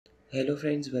Hello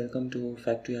friends, welcome to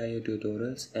Factory IO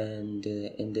tutorials, and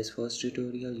in this first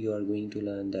tutorial you are going to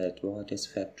learn that what is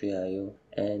Factory IO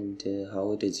and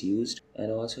how it is used,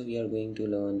 and also we are going to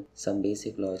learn some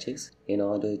basic logics in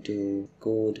order to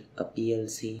code a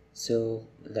PLC. So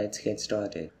let's get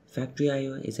started. Factory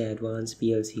IO is an advanced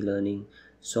PLC learning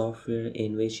software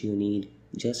in which you need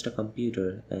just a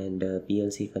computer and a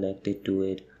PLC connected to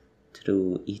it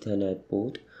through Ethernet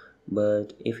port.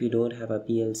 But if you don't have a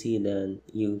PLC, then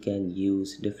you can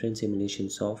use different simulation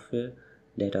software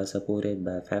that are supported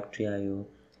by Factory IO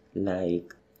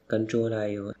like Control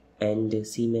IO and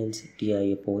Siemens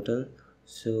TIA portal.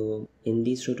 So in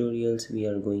these tutorials we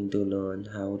are going to learn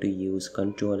how to use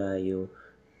Control IO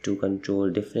to control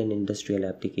different industrial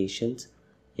applications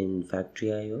in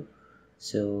Factory IO.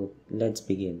 So let's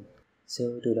begin.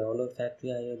 So to download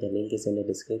Factory IO, the link is in the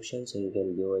description, so you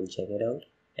can go and check it out.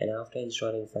 And after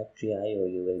installing Factory IO,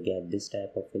 you will get this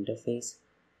type of interface.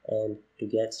 And to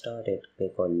get started,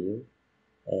 click on New,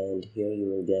 and here you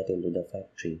will get into the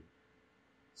factory.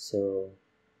 So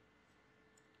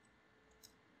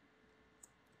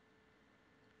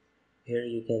here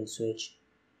you can switch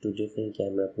to different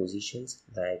camera positions,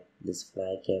 like this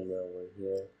fly camera over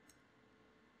here,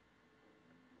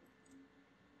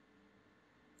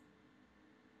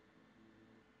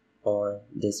 or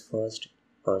this first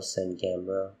person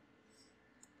camera.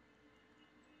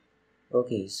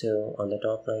 Okay, so on the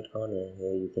top right corner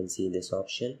here you can see this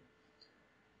option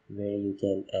where you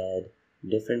can add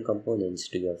different components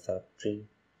to your factory,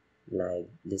 like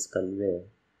this conveyor,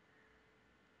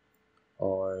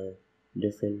 or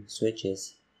different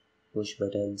switches, push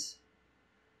buttons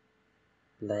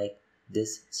like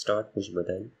this start push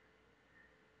button,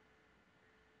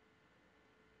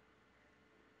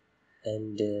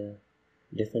 and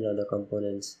different other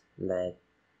components like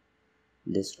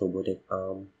this robotic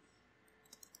arm.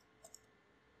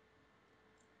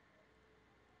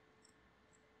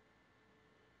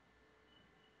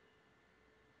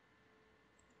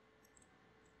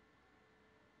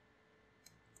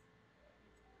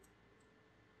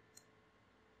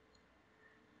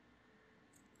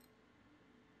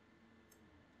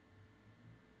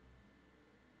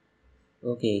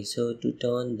 Okay, so to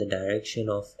turn the direction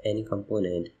of any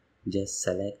component, just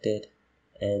select it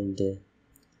and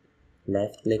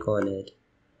left click on it,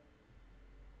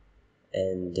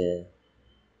 and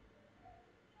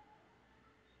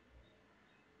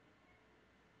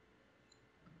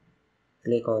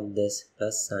click on this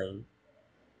plus sign,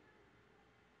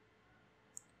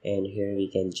 and here we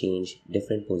can change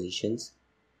different positions.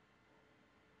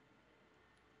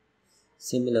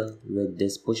 Similar with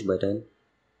this push button,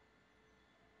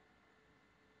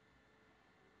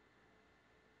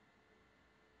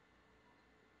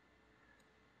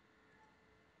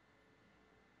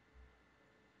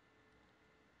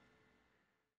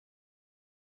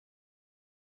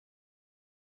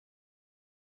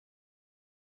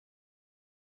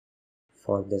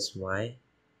 for this Y,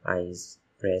 I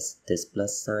press this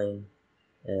plus sign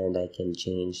and I can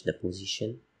change the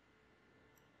position.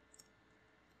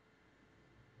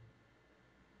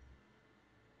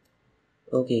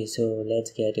 Okay, so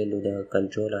let's get into the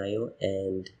control IO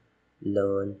and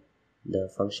learn the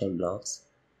function blocks.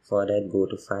 For that, go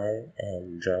to File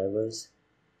and Drivers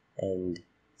and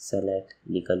select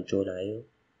the control IO.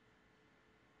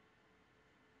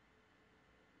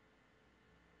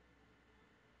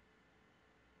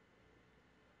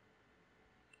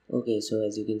 Okay, so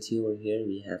as you can see over here,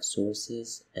 we have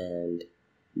sources and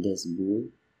this bool,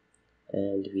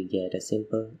 and we get a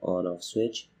simple on off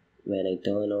switch. When I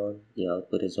turn on, the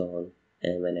output is on,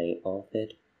 and when I off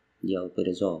it, the output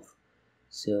is off.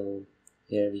 So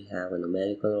here we have a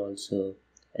numerical also,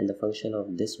 and the function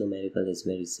of this numerical is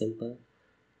very simple: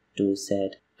 to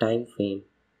set time frame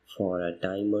for a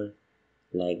timer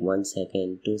like 1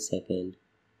 second, 2 second,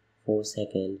 4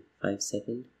 second, 5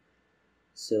 second.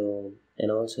 So, and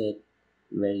also it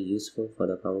very useful for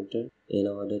the counter in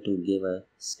order to give a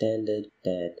standard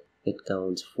that it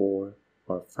counts 4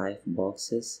 or 5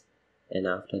 boxes, and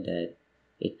after that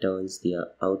it turns the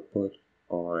output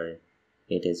or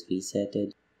it is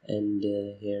resetted. And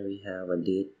here we have a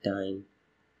date time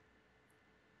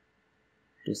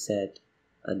to set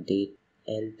a date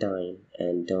and time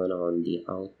and turn on the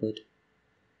output.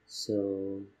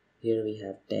 So here we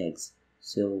have tags,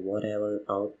 so whatever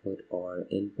output or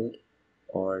input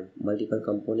or multiple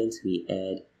components we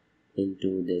add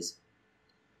into this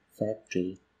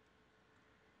factory,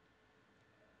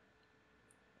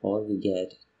 all we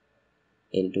get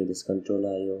into this control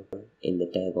IO in the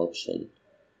tag option.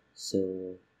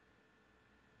 So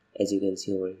as you can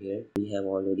see over here, we have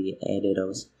already added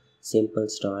a simple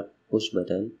start push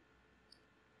button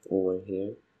over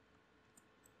here.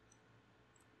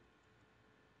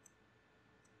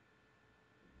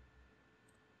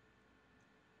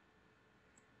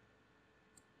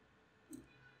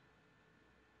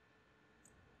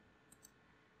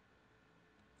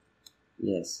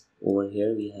 Yes, over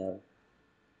here we have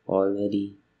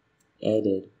already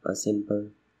added a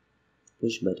simple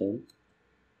push button,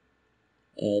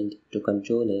 and to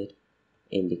control it,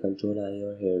 in the control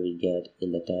IO here we get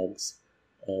in the tags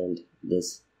and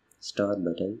this start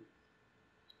button,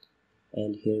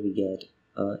 and here we get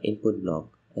a input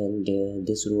block, and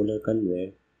this roller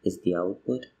conveyor is the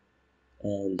output.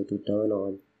 And to turn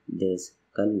on this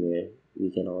conveyor we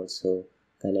can also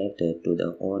connect it to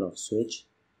the on off switch,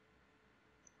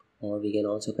 or we can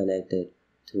also connect it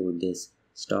through this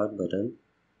start button.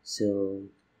 So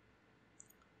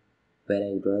when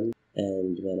I run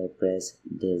and when I press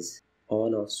this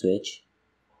on off switch,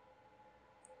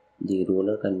 the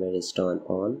roller conveyor is turned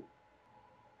on.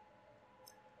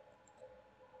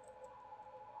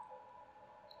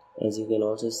 As you can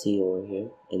also see over here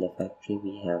in the factory,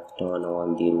 we have turned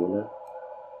on the roller.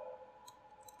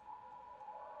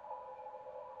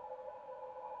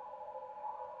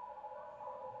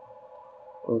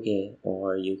 Okay,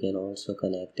 or you can also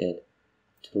connect it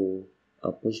through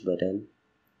a push button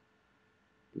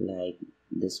like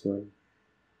this one.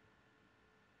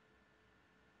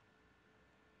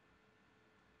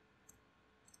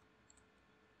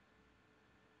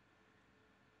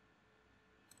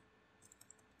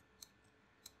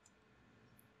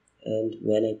 And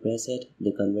when I press it,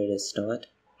 the conveyor is start,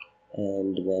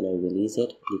 and when I release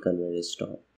it, the conveyor is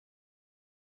stop.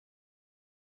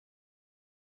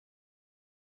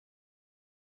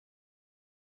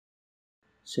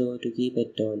 So to keep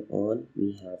it turned on,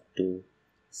 we have to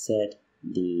set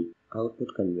the output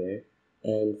conveyor,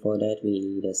 and for that we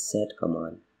need a set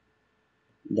command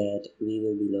that we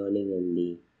will be learning in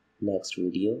the next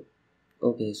video.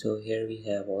 Okay, so here we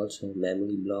have also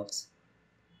memory blocks.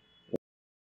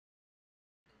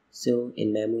 So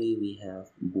in memory we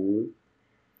have bool,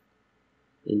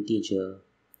 integer,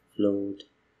 float,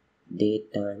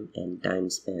 date time, and time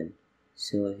span.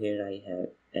 So here I have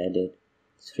added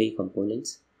 3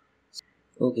 components.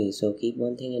 Okay, so keep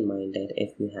one thing in mind, that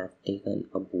if you have taken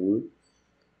a bool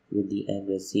with the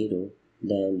address 0,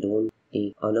 then don't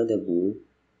take another bool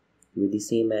with the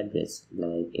same address.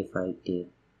 Like if I take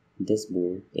this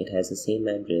bool, it has the same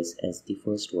address as the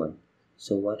first one.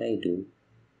 So what I do,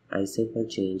 I simply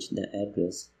change the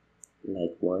address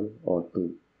like 1 or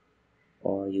 2,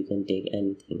 or you can take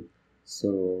anything.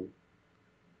 So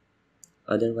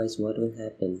otherwise what will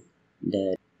happen,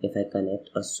 that if I connect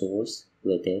a source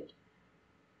with it,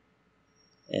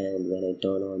 and when I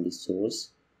turn on the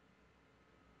source,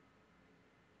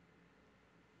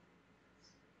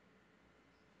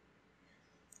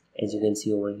 as you can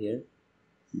see over here,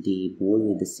 the bool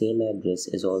with the same address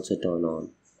is also turned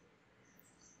on.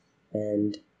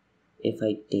 And if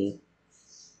I take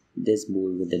this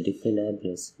bool with a different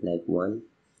address like 1,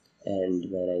 and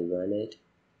when I run it,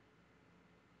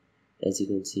 as you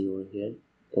can see over here,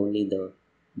 only the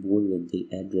bool with the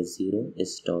address 0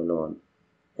 is turned on,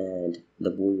 and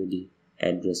the bool with the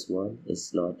address 1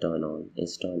 is not turned on,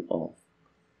 is turned off.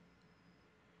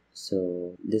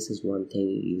 So this is one thing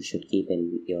you should keep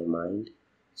in your mind.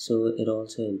 So it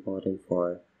also important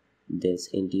for this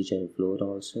integer and float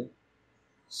also.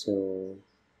 So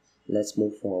let's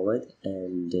move forward,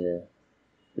 and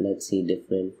let's see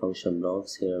different function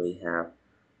blocks. Here we have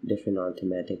different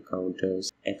arithmetic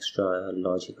counters, extra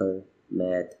logical,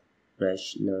 math,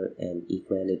 rational, and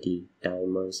equality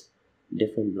timers,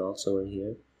 different blocks over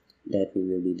here that we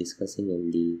will be discussing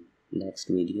in the next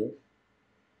video.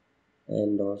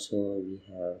 And also we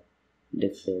have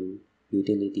different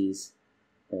utilities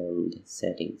and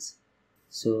settings.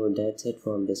 So that's it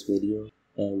from this video,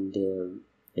 and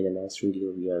in the next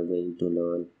video we are going to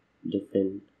learn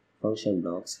different function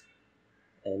blocks,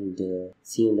 and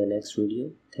see you in the next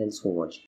video. Thanks for watching.